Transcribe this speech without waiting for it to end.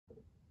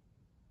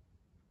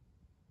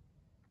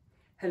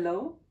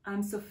Hello,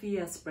 I'm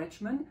Sophia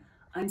Sprechman.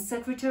 I'm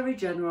Secretary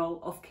General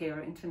of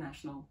CARE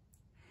International.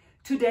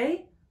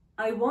 Today,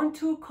 I want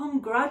to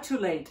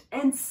congratulate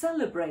and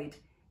celebrate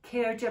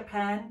CARE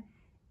Japan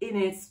in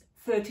its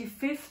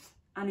 35th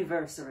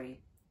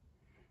anniversary.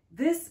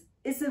 This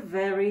is a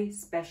very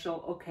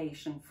special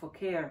occasion for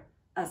CARE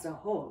as a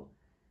whole,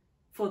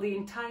 for the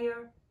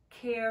entire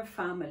CARE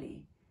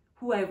family,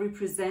 who I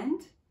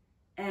represent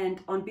and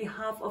on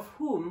behalf of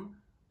whom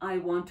I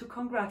want to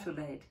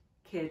congratulate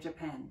CARE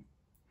Japan.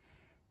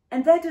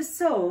 And that is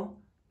so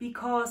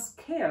because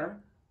CARE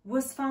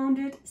was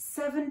founded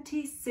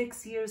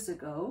 76 years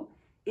ago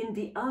in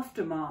the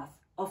aftermath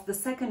of the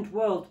Second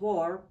World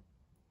War.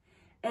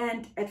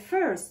 And at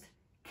first,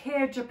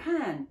 CARE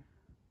Japan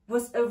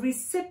was a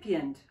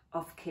recipient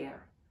of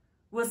CARE,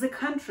 was a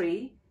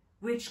country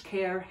which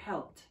CARE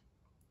helped.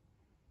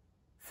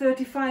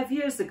 35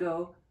 years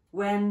ago,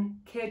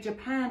 when CARE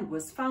Japan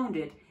was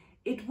founded,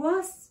 it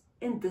was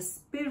in the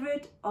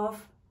spirit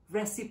of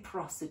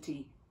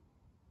reciprocity,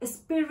 a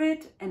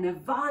spirit and a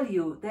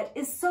value that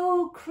is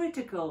so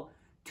critical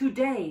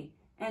today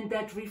and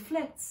that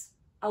reflects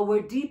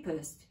our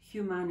deepest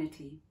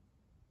humanity.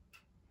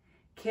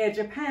 CARE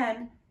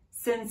Japan,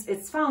 since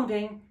its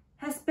founding,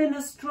 has been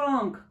a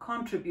strong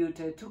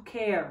contributor to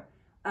CARE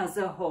as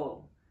a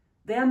whole.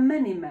 There are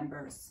many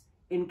members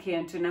in CARE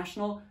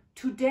International.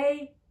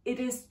 Today, it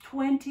is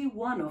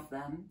 21 of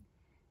them,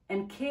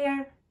 and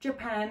CARE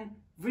Japan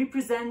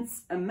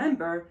represents a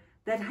member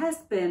that has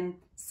been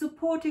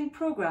supporting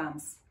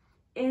programs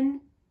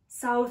in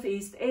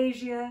Southeast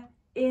Asia,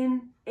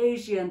 in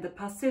Asia and the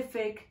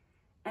Pacific,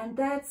 and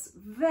that's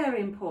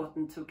very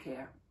important to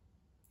CARE.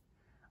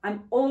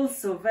 I'm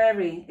also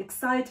very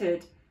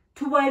excited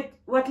to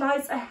what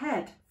lies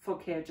ahead for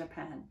CARE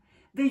Japan,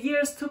 the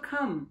years to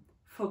come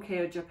for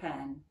CARE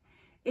Japan,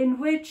 in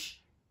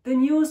which the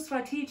new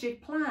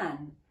strategic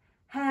plan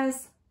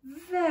has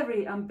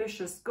very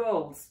ambitious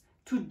goals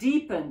to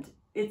deepen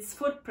its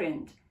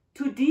footprint,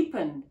 to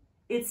deepen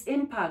its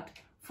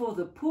impact for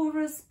the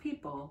poorest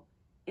people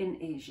in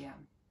Asia.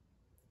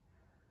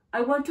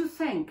 I want to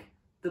thank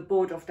the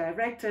Board of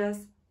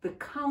Directors, the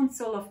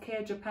Council of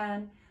CARE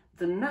Japan,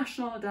 the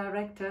National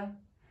Director,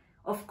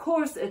 of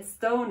course its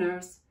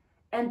donors,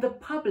 and the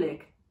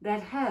public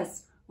that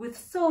has, with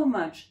so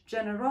much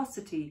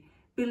generosity,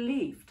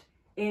 believed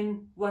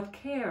in what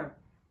CARE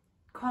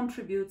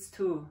contributes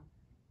to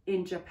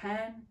in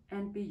Japan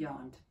and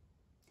beyond.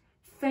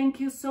 Thank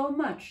you so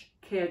much,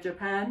 CARE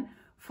Japan,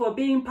 for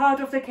being part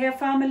of the CARE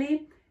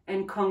family,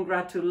 and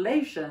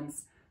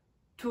congratulations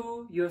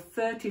to your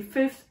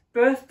 35th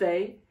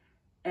birthday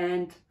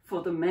and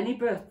for the many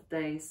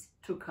birthdays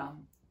to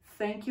come.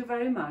 Thank you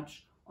very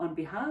much on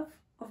behalf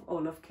of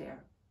all of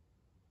CARE.